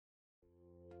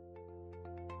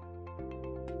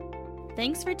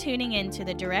Thanks for tuning in to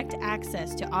the Direct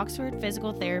Access to Oxford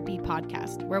Physical Therapy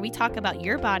podcast, where we talk about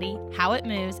your body, how it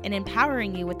moves, and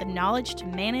empowering you with the knowledge to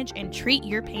manage and treat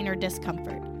your pain or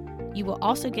discomfort. You will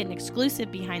also get an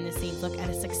exclusive behind-the-scenes look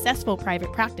at a successful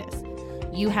private practice.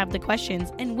 You have the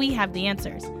questions, and we have the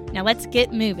answers. Now let's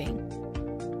get moving.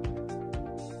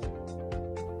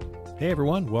 Hey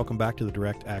everyone, welcome back to the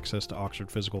Direct Access to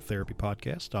Oxford Physical Therapy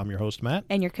podcast. I'm your host, Matt.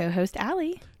 And your co-host,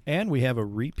 Allie. And we have a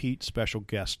repeat special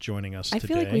guest joining us today. I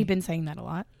feel like we've been saying that a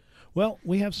lot. Well,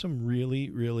 we have some really,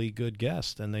 really good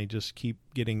guests, and they just keep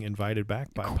getting invited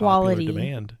back by quality popular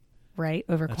demand. Right,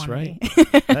 over That's quantity.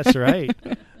 Right. That's right.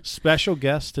 Special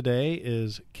guest today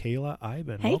is Kayla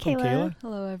Iben. Hey, welcome, Kayla.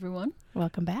 Hello, everyone.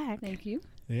 Welcome back. Thank you.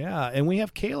 Yeah, and we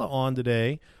have Kayla on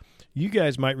today. You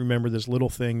guys might remember this little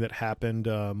thing that happened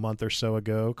a month or so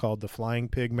ago called the Flying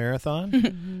Pig Marathon.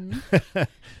 Mm-hmm.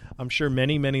 I'm sure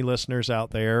many, many listeners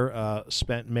out there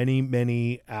spent many,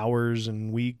 many hours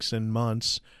and weeks and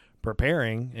months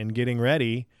preparing and getting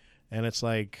ready. And it's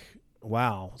like,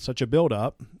 wow, such a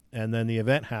build-up. And then the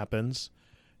event happens,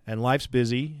 and life's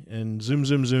busy, and zoom,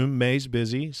 zoom, zoom, May's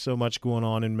busy, so much going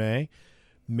on in May.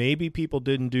 Maybe people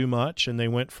didn't do much, and they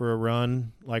went for a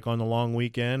run like on the long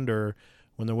weekend or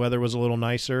when the weather was a little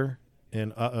nicer,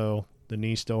 and the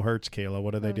knee still hurts, Kayla.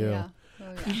 What do they do? Yeah.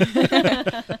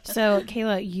 Yeah. So,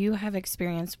 Kayla, you have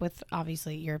experience with,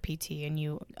 obviously, you're a PT and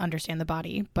you understand the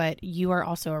body, but you are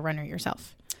also a runner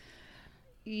yourself.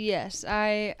 Yes,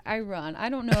 I run. I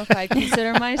don't know if I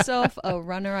consider myself a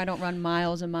runner. I don't run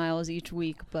miles and miles each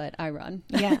week, but I run.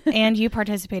 Yeah, and you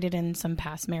participated in some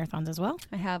past marathons as well.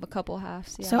 I have a couple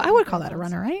halves. Yeah, so I would call that a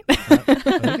runner, right?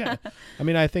 Okay. I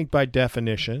mean, I think by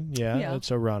definition, yeah.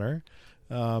 It's a runner.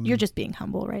 You're just being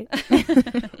humble, right?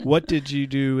 What did you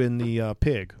do in the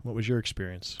pig? What was your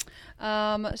experience?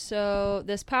 So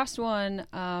this past one,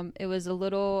 it was a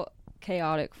little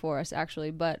chaotic for us actually,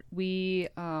 but we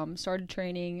started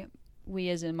training, we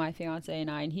as in my fiance and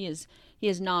I, and he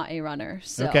is not a runner,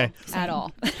 so okay. At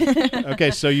all. Okay,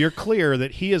 so you're clear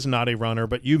that he is not a runner,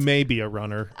 but you may be a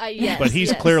runner. Yes, but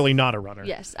he's clearly not a runner.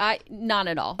 Yes, not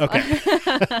at all. Okay.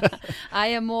 I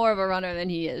am more of a runner than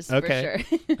he is, okay.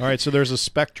 for sure. All right, so there's a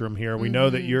spectrum here. We know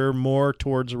that you're more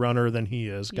towards a runner than he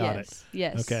is. Got it.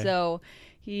 Yes. Okay. So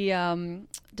he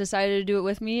decided to do it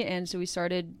with me, and so we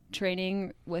started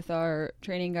training with our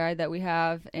training guide that we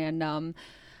have, and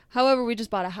however, we just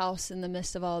bought a house in the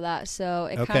midst of all that, so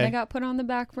it kind of got put on the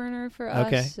back burner for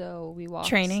us. So we walked.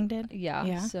 Training did?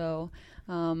 Yeah. So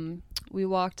we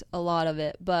walked a lot of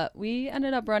it, but we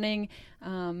ended up running,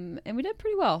 and we did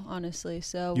pretty well, honestly.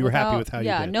 So you were happy with how you did?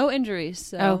 Yeah, no injuries.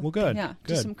 So, well, good. Yeah, good.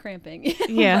 just some cramping.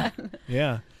 Yeah.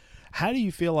 Yeah. How do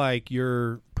you feel like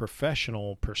your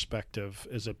professional perspective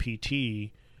as a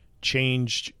PT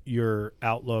changed your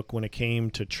outlook when it came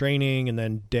to training and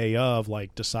then day of,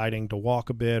 like deciding to walk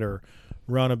a bit or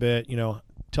run a bit? You know,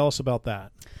 tell us about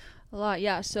that. A lot,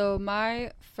 yeah. So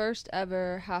my first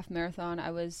ever half marathon,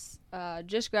 I was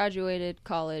just graduated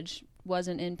college,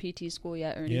 wasn't in PT school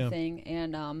yet or anything,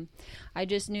 and I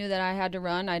just knew that I had to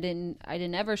run. I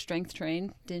didn't ever strength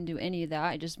train, didn't do any of that.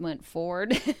 I just went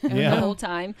forward the whole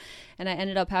time, and I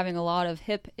ended up having a lot of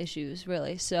hip issues,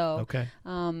 really. So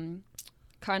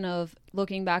kind of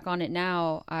looking back on it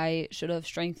now, I should have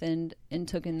strengthened and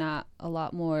taken that a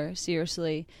lot more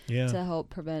seriously to help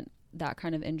prevent that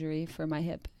kind of injury for my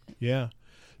hip. Yeah.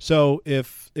 So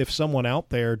if someone out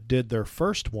there did their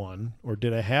first one or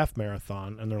did a half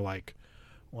marathon and they're like,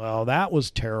 well, that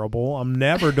was terrible, I'm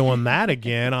never doing that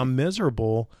again, I'm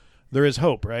miserable, there is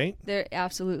hope, right? There,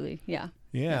 absolutely, yeah.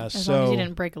 Yeah. As long as you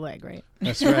didn't break a leg, right?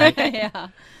 That's right. Yeah.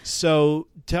 So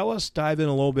dive in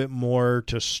a little bit more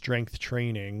to strength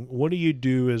training. What do you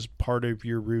do as part of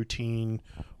your routine,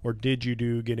 or did you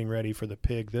do getting ready for the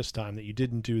pig this time that you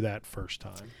didn't do that first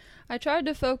time? I tried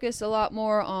to focus a lot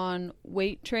more on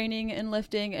weight training and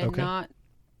lifting and not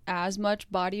as much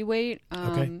body weight,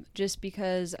 just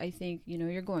because I think,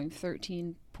 you're going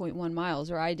 13.1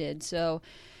 miles, or I did. So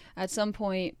at some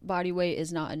point, body weight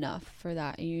is not enough for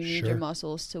that. You need your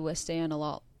muscles to withstand a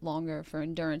lot longer for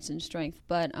endurance and strength.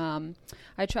 But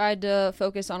I tried to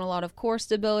focus on a lot of core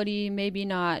stability, maybe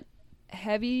not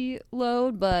heavy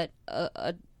load, but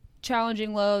a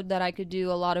challenging load that I could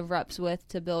do a lot of reps with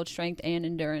to build strength and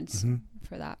endurance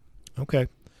for that. Okay.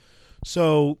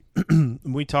 So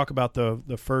we talk about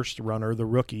the first runner, the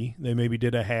rookie. They maybe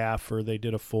did a half or they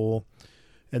did a full,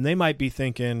 and they might be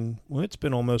thinking, well, it's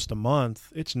been almost a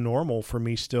month. It's normal for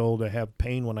me still to have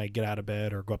pain when I get out of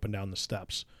bed or go up and down the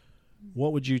steps.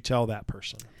 What would you tell that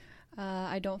person?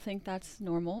 I don't think that's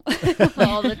normal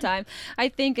all the time. I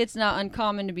think it's not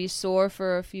uncommon to be sore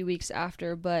for a few weeks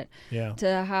after, but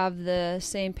to have the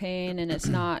same pain and it's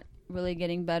not really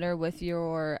getting better with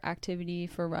your activity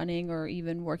for running or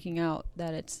even working out,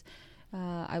 that it's,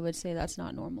 I would say that's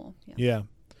not normal. Yeah.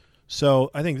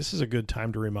 So I think this is a good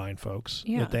time to remind folks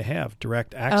that they have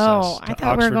direct access to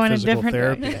Oxford Physical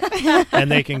Therapy.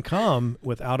 And they can come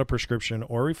without a prescription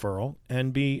or referral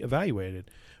and be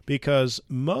evaluated, because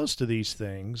most of these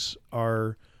things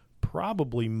are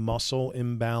probably muscle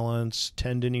imbalance,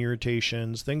 tendon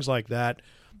irritations, things like that.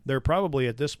 They're probably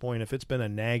at this point, if it's been a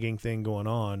nagging thing going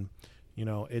on,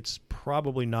 it's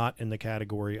probably not in the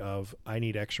category of I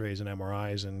need x-rays and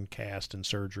MRIs and cast and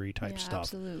surgery type stuff.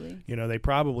 Absolutely. They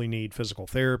probably need physical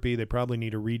therapy. They probably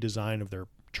need a redesign of their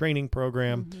training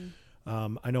program.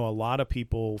 I know a lot of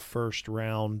people first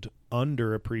round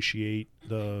underappreciate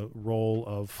the role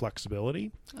of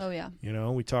flexibility. Oh, yeah.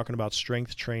 We're talking about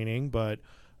strength training, but,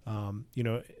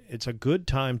 it's a good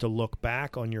time to look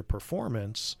back on your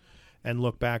performance and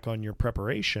look back on your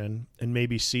preparation and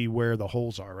maybe see where the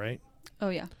holes are, right? Oh,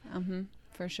 yeah.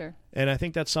 For sure. And I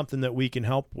think that's something that we can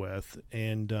help with.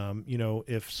 And,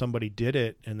 if somebody did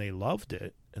it and they loved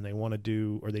it and they want to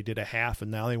do, or they did a half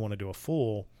and now they want to do a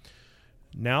full,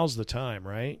 now's the time,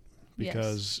 right?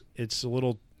 Because it's a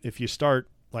little, if you start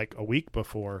like a week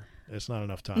before, it's not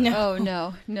enough time. No.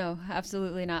 Oh, no,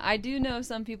 absolutely not. I do know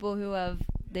some people who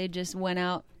they just went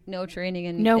out, no training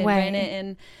and ran it.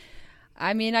 And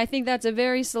I mean, I think that's a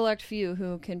very select few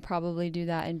who can probably do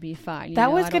that and be fine.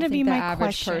 That was going to be my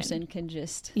average question. Person can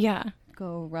just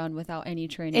go run without any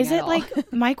training. Is it all.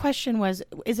 like my question was?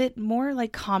 Is it more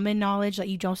like common knowledge that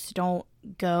you just don't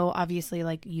go? Obviously,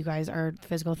 like you guys are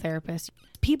physical therapists.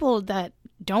 People that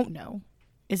don't know,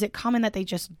 is it common that they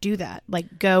just do that?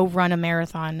 Like go run a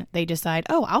marathon. They decide,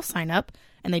 oh, I'll sign up,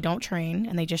 and they don't train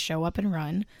and they just show up and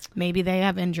run. Maybe they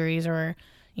have injuries or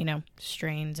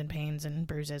strains and pains and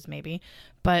bruises maybe.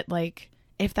 But like,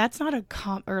 if that's not a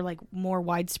or like more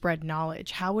widespread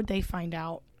knowledge, how would they find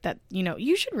out that,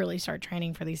 you should really start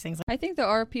training for these things? I think there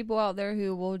are people out there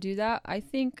who will do that. I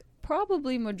think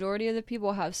probably majority of the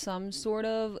people have some sort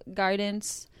of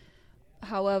guidance.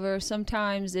 However,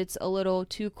 sometimes it's a little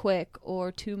too quick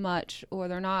or too much, or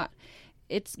they're not.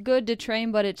 It's good to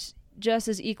train, but it's just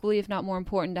as equally, if not more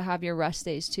important, to have your rest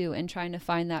days too, and trying to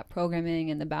find that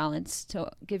programming and the balance to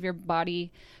give your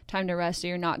body time to rest so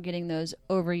you're not getting those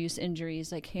overuse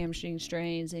injuries like hamstring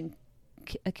strains and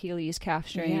Achilles calf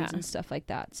strains and stuff like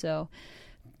that. So,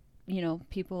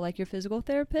 people like your physical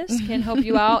therapist can help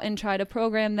you out and try to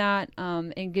program that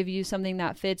and give you something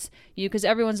that fits you, because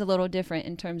everyone's a little different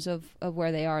in terms of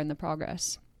where they are in the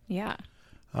progress. Yeah.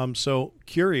 So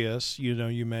curious,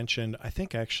 you mentioned, I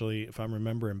think actually, if I'm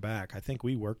remembering back, I think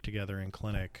we worked together in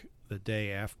clinic the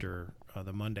day after,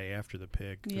 the Monday after the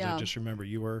pig. Because I just remember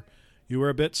you were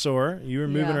a bit sore. You were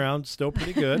moving around still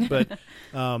pretty good, but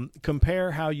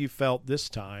compare how you felt this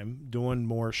time doing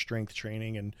more strength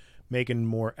training and making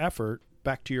more effort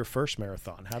back to your first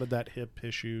marathon. How did that hip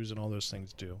issues and all those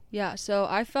things do? Yeah, so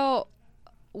I felt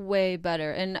way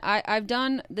better, and I've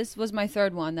done, this was my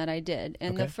third one that I did,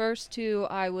 and the first two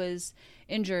I was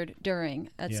injured during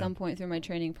at some point through my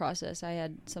training process. I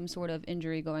had some sort of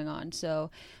injury going on,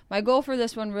 so my goal for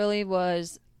this one really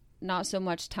was not so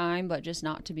much time, but just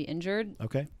not to be injured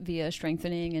via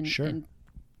strengthening and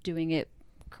doing it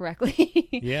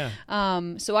correctly.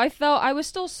 So I felt I was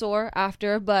still sore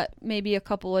after, but maybe a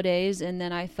couple of days, and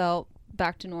then I felt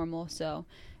back to normal, so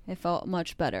I felt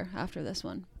much better after this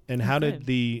one. And how did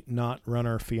the not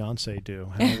runner fiance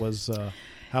do? How was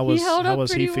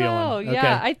he feeling? Well.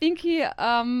 Yeah, I think he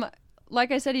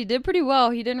like I said, he did pretty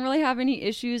well. He didn't really have any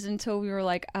issues until we were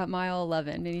like at mile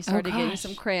 11 and he started getting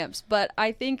some cramps. But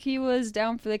I think he was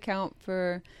down for the count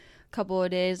for a couple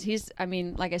of days.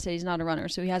 Like I said, he's not a runner,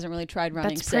 so he hasn't really tried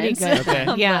running since. That's pretty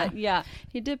good. Yeah,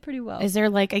 he did pretty well. Is there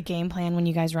like a game plan when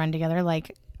you guys run together?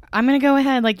 Like, I'm going to go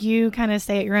ahead, like you kind of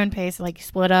stay at your own pace, like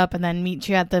split up and then meet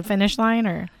you at the finish line,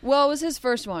 or? Well, it was his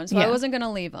first one, so I wasn't going to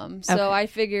leave him. So I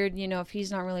figured, if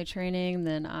he's not really training,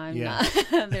 then I'm not.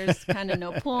 There's kind of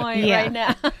no point right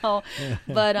now.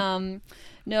 But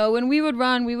no, when we would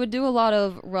run, we would do a lot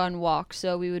of run walks.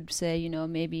 So we would say,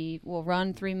 maybe we'll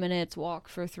run 3 minutes, walk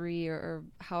for 3, or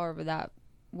however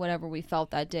whatever we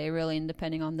felt that day, really, and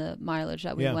depending on the mileage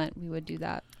that we went, we would do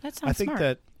that. That sounds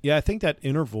smart. I think that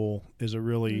interval is a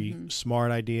really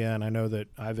smart idea, and I know that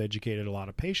I've educated a lot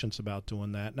of patients about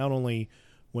doing that, not only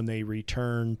when they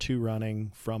return to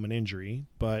running from an injury,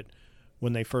 but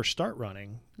when they first start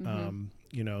running.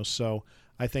 So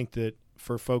I think that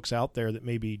for folks out there that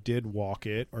maybe did walk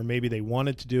it, or maybe they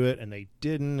wanted to do it and they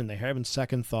didn't, and they're having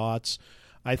second thoughts,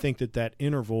 I think that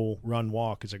interval run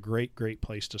walk is a great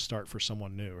place to start for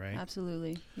someone new, right?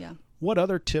 Absolutely. Yeah. What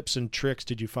other tips and tricks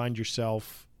did you find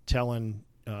yourself telling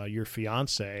your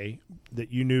fiance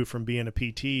that you knew from being a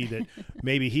PT that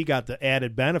maybe he got the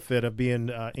added benefit of being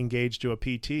engaged to a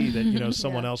PT that,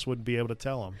 someone else wouldn't be able to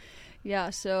tell him?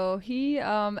 Yeah, so he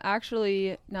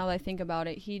actually, now that I think about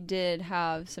it, he did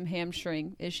have some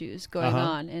hamstring issues going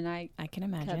on, and I can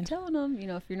imagine. kept telling him,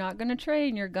 if you're not going to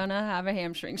train, you're going to have a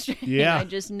hamstring strain. Yeah. I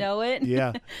just know it.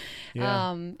 Yeah.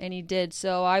 And he did.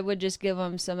 So I would just give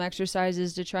him some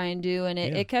exercises to try and do, and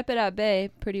it kept it at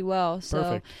bay pretty well. So,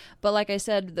 perfect. But like I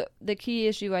said, the key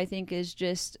issue I think is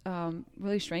just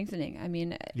really strengthening. I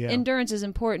mean, endurance is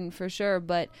important for sure,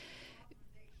 but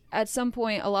at some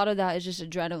point, a lot of that is just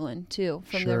adrenaline, too,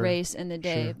 from the race and the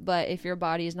day. Sure. But if your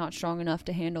body is not strong enough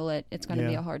to handle it, it's going to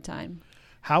be a hard time.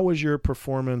 How was your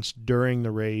performance during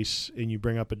the race? And you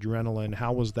bring up adrenaline.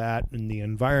 How was that in the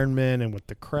environment and with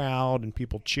the crowd and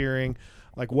people cheering?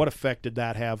 Like, what effect did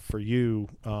that have for you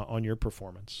on your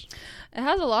performance? It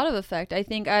has a lot of effect. I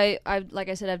think I like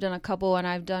I said, I've done a couple, and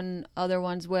I've done other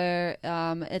ones where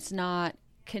it's not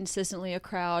consistently a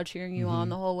crowd cheering you on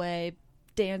the whole way,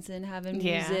 dancing, having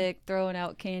music, throwing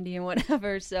out candy and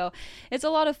whatever. So it's a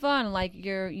lot of fun. Like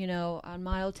you're, on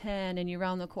mile 10 and you're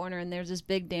around the corner and there's this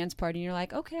big dance party and you're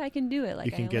like, okay, I can do it.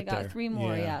 Like I only got 3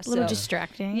 more. Yeah. A little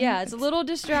distracting. Yeah. It's a little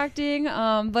distracting.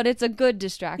 But it's a good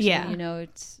distraction. Yeah.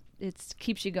 It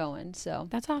keeps you going. So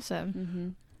that's awesome. Mm-hmm.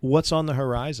 What's on the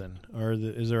horizon?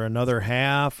 Is there another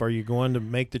half? Are you going to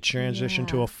make the transition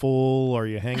to a full? Are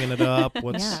you hanging it up?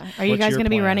 Are you guys going to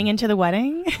be running into the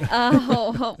wedding?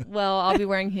 Oh, well, I'll be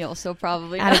wearing heels, so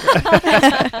probably not.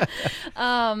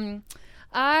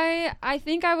 I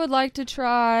think I would like to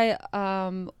try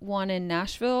one in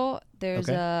Nashville. They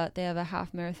have a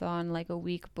half marathon like a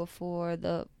week before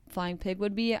the Flying Pig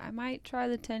would be. I might try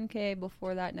the 10K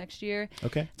before that next year.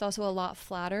 Okay. It's also a lot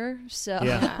flatter, so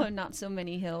not so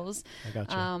many hills. I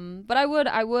gotcha. But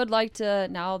I would like to,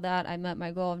 now that I met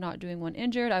my goal of not doing one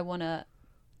injured, I want to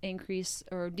increase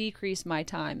or decrease my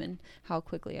time and how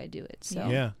quickly I do it. So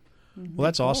well,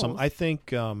 that's awesome. I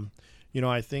think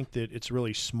I think that it's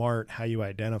really smart how you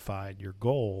identified your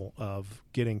goal of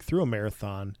getting through a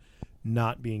marathon,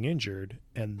 not being injured,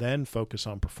 and then focus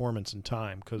on performance and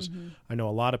time, because I know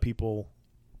a lot of people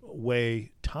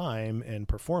weigh time and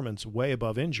performance way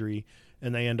above injury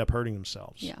and they end up hurting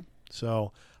themselves. Yeah.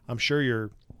 So I'm sure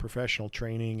your professional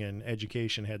training and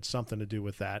education had something to do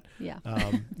with that. Yeah.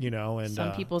 And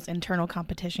some people's internal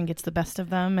competition gets the best of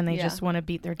them and they just want to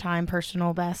beat their time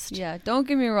personal best. Yeah. Don't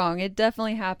get me wrong. It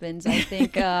definitely happens. I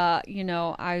think, even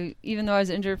though I was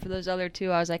injured for those other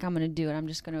 2, I was like, I'm going to do it. I'm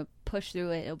just going to push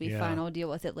through it. It'll be fine. I'll deal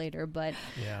with it later. But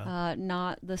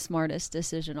not the smartest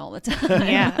decision all the time.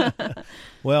 Yeah.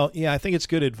 Well, I think it's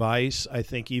good advice. I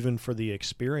think even for the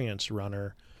experienced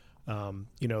runner,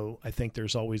 I think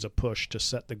there's always a push to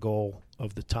set the goal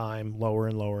of the time lower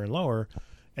and lower and lower,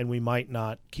 and we might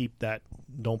not keep that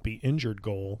don't be injured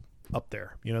goal up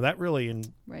there. That really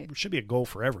should be a goal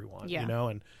for everyone,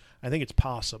 and I think it's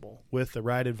possible with the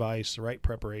right advice, the right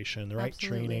preparation, the right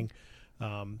training.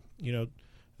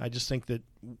 I just think that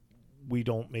we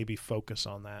don't maybe focus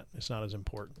on that. It's not as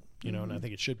important, and I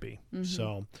think it should be.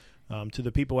 So to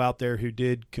the people out there who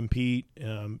did compete,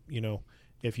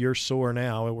 if you're sore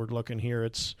now, and we're looking here,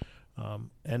 it's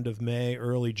end of May,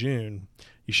 early June,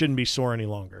 you shouldn't be sore any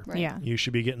longer. Right. Yeah. You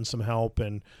should be getting some help,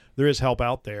 and there is help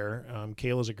out there.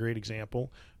 Kayla's a great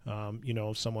example,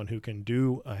 someone who can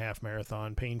do a half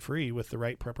marathon pain-free with the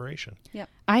right preparation. Yeah.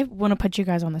 I want to put you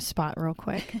guys on the spot real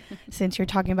quick. Since you're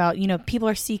talking about, people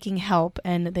are seeking help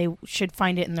and they should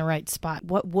find it in the right spot.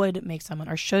 What would make someone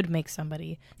or should make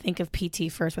somebody think of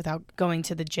PT first without going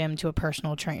to the gym to a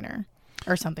personal trainer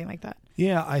or something like that?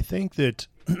 Yeah, I think that,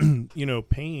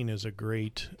 pain is a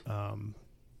great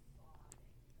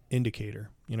indicator.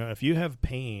 If you have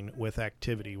pain with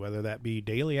activity, whether that be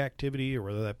daily activity or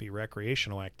whether that be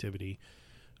recreational activity,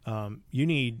 you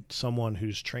need someone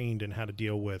who's trained in how to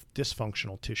deal with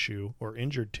dysfunctional tissue or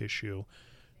injured tissue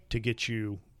to get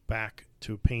you back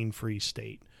to a pain-free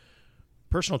state.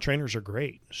 Personal trainers are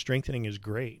great. Strengthening is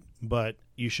great, but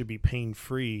you should be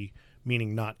pain-free,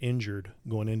 meaning not injured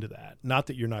going into that. Not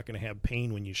that you're not going to have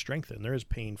pain when you strengthen. There is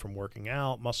pain from working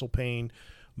out, muscle pain,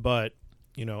 but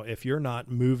if you're not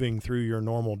moving through your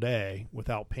normal day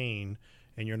without pain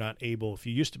and you're not able, if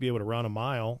you used to be able to run a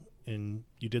mile and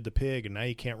you did the pig and now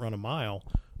you can't run a mile,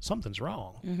 something's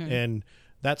wrong. And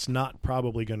that's not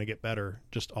probably going to get better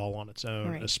just all on its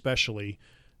own, especially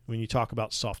when you talk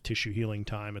about soft tissue healing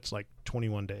time, it's like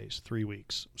 21 days, 3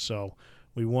 weeks. So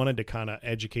we wanted to kind of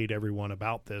educate everyone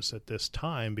about this at this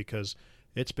time because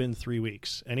it's been 3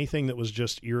 weeks. Anything that was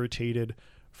just irritated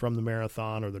from the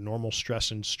marathon or the normal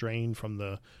stress and strain from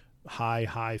the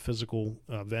high physical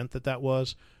event that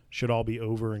was should all be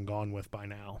over and gone with by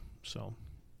now. So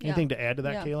anything to add to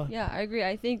that, Kayla? Yeah, I agree.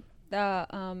 I think that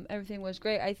everything was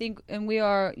great. I think, and we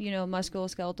are,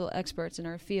 musculoskeletal experts in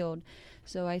our field.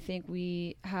 So I think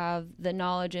we have the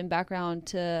knowledge and background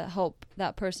to help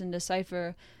that person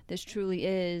decipher this truly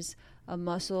is a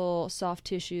muscle, soft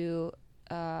tissue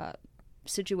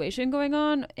situation going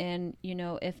on. And,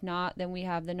 if not, then we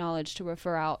have the knowledge to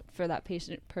refer out for that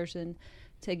person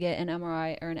to get an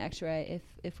MRI or an X-ray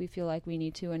if we feel like we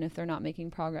need to, and if they're not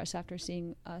making progress after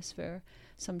seeing us for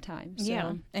some time. So.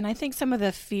 Yeah, and I think some of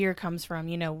the fear comes from,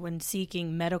 when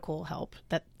seeking medical help,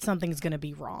 that something's going to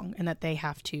be wrong and that they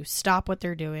have to stop what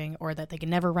they're doing or that they can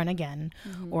never run again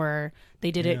or they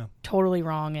did it totally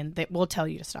wrong and they will tell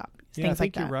you to stop. Yeah, Things I think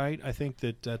like that. you're right. I think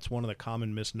that's one of the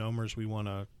common misnomers we want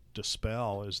to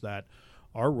dispel is that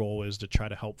our role is to try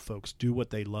to help folks do what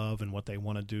they love and what they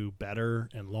want to do better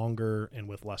and longer and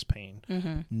with less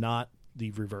pain, not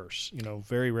the reverse.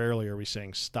 Very rarely are we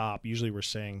saying stop. Usually we're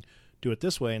saying do it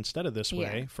this way instead of this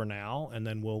way for now, and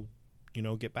then we'll,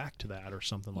 get back to that or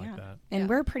something like that. And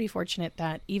we're pretty fortunate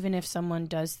that even if someone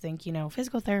does think,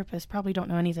 physical therapists probably don't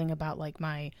know anything about like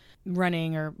my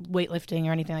running or weightlifting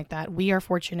or anything like that, we are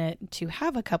fortunate to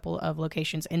have a couple of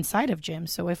locations inside of gyms.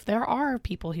 So if there are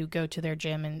people who go to their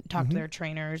gym and talk to their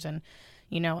trainers and,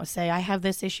 say I have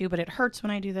this issue, but it hurts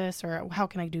when I do this, or how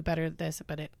can I do better at this,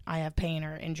 but I have pain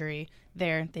or injury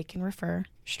there, they can refer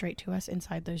straight to us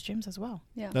inside those gyms as well.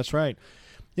 Yeah, that's right.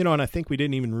 And I think we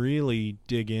didn't even really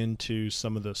dig into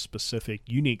some of the specific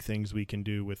unique things we can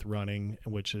do with running,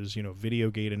 which is, video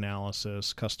gait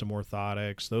analysis, custom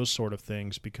orthotics, those sort of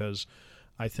things, because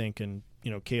I think, and,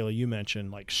 Kayla, you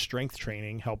mentioned like strength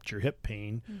training helped your hip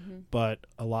pain, but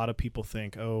a lot of people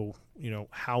think,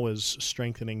 how is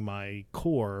strengthening my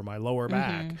core, my lower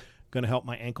back going to help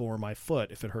my ankle or my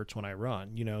foot if it hurts when I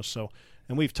run, so,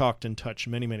 and we've talked and touched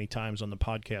many, many times on the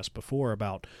podcast before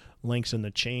about links in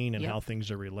the chain and how things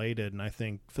are related. And I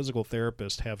think physical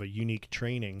therapists have a unique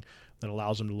training that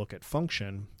allows them to look at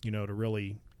function, to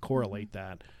really correlate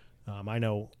that. I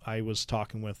know I was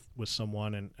talking with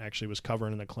someone and actually was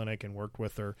covering in the clinic and worked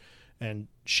with her, and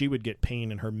she would get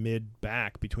pain in her mid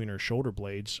back between her shoulder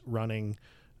blades running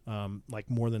like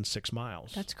more than 6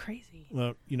 miles. That's crazy.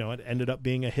 Well, it ended up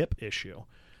being a hip issue.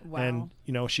 Wow.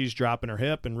 And, she's dropping her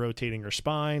hip and rotating her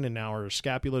spine, and now her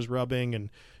scapula's rubbing,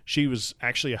 and she was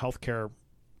actually a healthcare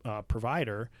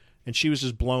provider, and she was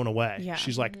just blown away. Yeah.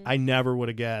 She's like, I never would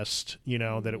have guessed,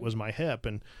 that it was my hip.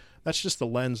 And that's just the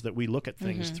lens that we look at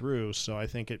things through. So I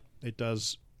think it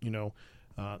does,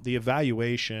 the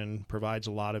evaluation provides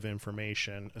a lot of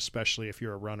information, especially if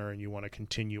you're a runner and you want to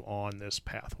continue on this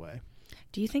pathway.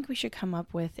 Do you think we should come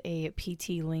up with a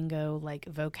PT lingo like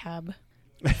vocab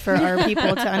for our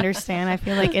people to understand? I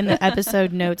feel like in the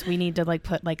episode notes we need to like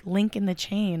put like link in the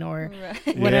chain or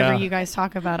whatever you guys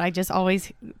talk about. I just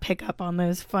always pick up on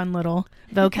those fun little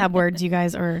vocab words you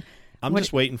guys are. I'm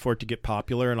just waiting for it to get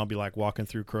popular, and I'll be like walking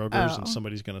through Kroger's and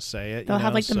somebody's going to say it. They'll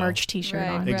have like the merch T-shirt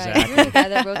on. Exactly. You're the guy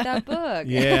that wrote that book.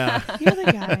 Yeah. You're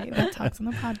the guy that talks on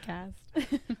the podcast.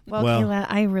 Well, Kayla,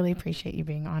 I really appreciate you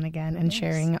being on again and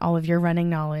sharing all of your running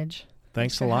knowledge.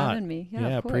 Thanks a for lot. having me.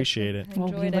 Yeah, appreciate it. I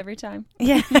enjoy it every time.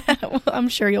 Yeah, well, I'm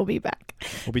sure you'll be back.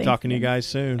 We'll be talking to you guys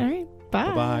soon. All right, bye.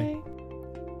 Bye-bye.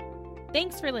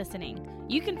 Thanks for listening.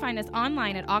 You can find us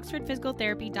online at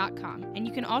oxfordphysicaltherapy.com, and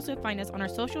you can also find us on our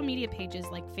social media pages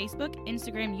like Facebook,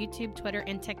 Instagram, YouTube, Twitter,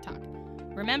 and TikTok.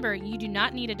 Remember, you do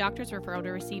not need a doctor's referral to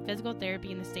receive physical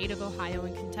therapy in the state of Ohio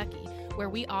and Kentucky, where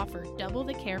we offer double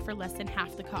the care for less than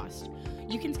half the cost.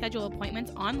 You can schedule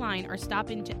appointments online or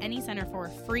stop into any center for a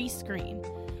free screen,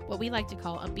 what we like to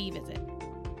call a B visit.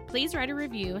 Please write a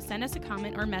review, send us a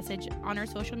comment or message on our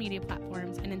social media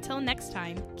platforms, and until next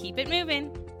time, keep it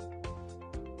moving.